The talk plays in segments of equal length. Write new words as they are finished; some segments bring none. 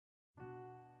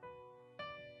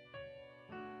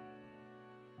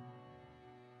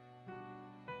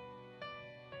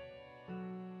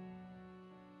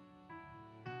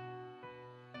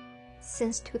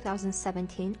Since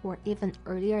 2017, or even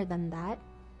earlier than that,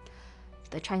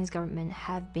 the Chinese government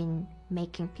have been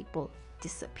making people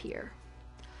disappear.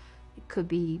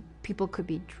 People could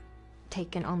be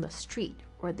taken on the street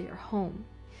or their home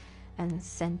and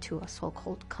sent to a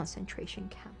so-called concentration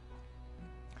camp.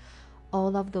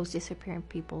 All of those disappearing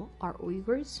people are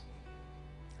Uyghurs.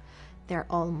 They're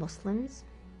all Muslims.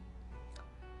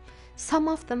 Some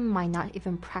of them might not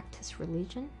even practice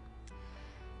religion,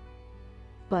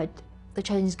 but the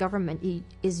Chinese government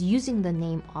is using the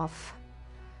name of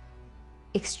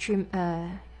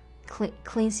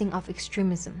cleansing of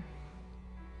extremism.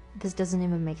 This doesn't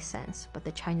even make sense, but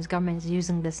the Chinese government is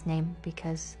using this name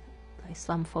because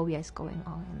Islamophobia is going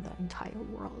on in the entire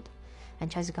world, and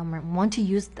Chinese government want to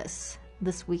use this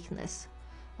weakness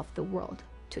of the world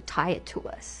to tie it to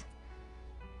us,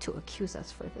 to accuse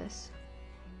us for this.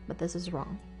 But this is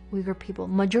wrong. Uyghur people,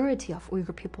 majority of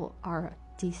Uyghur people are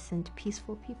decent,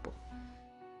 peaceful people.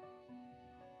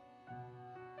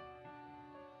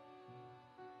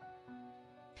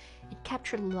 It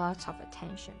captured lots of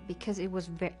attention because it was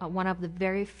one of the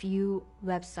very few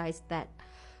websites that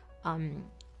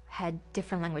had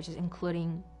different languages,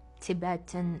 including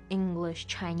Tibetan, English,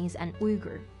 Chinese, and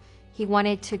Uyghur. He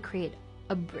wanted to create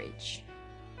a bridge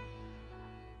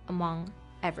among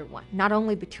everyone, not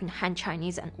only between Han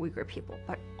Chinese and Uyghur people,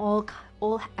 but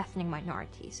all ethnic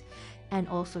minorities, and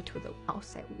also to the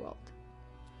outside world.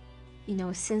 You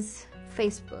know, since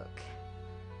Facebook,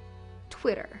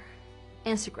 Twitter,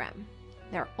 Instagram,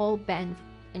 they're all banned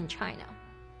in China.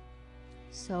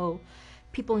 So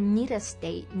people needed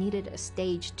a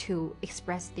stage to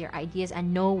express their ideas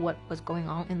and know what was going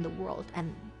on in the world,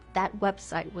 and that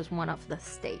website was one of the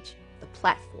stage, the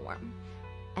platform.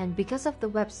 And because of the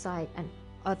website and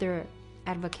other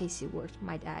advocacy work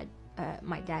my dad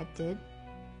did,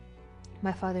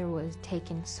 my father was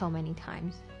taken so many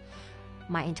times.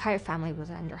 My entire family was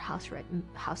under house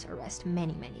arrest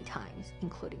many times,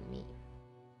 including me.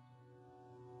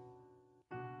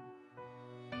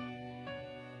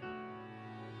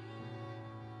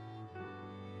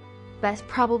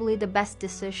 Probably the best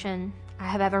decision I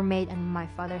have ever made, and my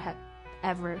father had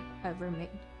ever made,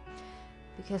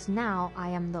 because now I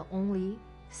am the only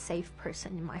safe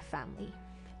person in my family,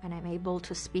 and I'm able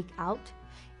to speak out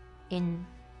in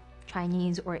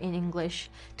Chinese or in English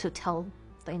to tell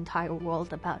the entire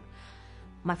world about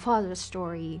my father's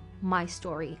story, my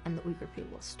story, and the Uyghur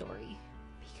people's story.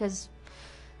 Because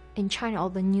in China, all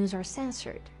the news are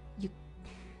censored.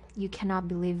 You cannot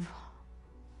believe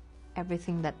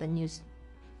everything that the news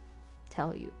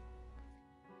tell you.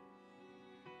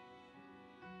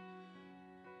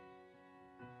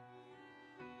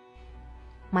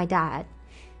 My dad,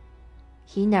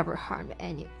 he never harmed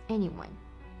anyone.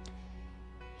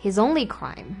 His only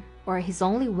crime, or his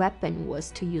only weapon,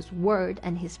 was to use word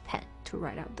and his pen to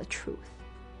write out the truth.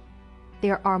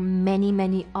 There are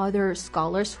many other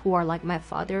scholars who are like my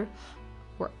father,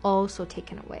 were also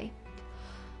taken away.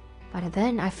 But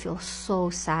then I feel so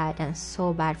sad and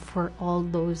so bad for all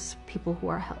those people who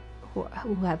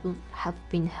have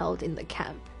been held in the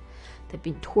camp. They've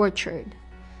been tortured.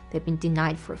 They've been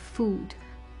denied for food.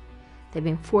 They've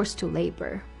been forced to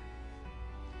labor.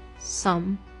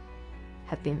 Some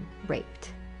have been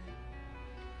raped.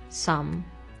 Some,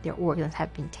 their organs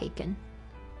have been taken.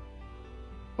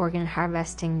 Organ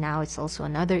harvesting now is also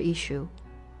another issue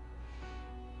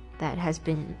that has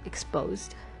been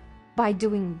exposed. By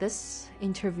doing this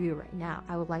interview right now,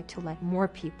 I would like to let more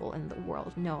people in the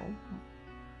world know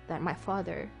that my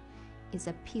father is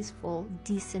a peaceful,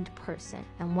 decent person,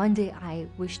 and one day I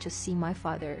wish to see my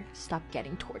father stop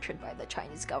getting tortured by the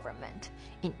Chinese government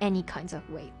in any kinds of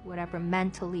way, whatever,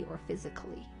 mentally or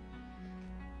physically.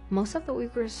 Most of the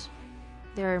Uyghurs,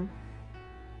 they're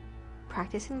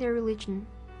practicing their religion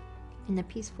in a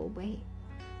peaceful way,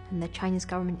 and the Chinese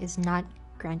government is not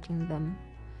granting them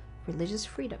religious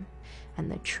freedom,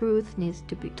 and the truth needs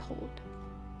to be told.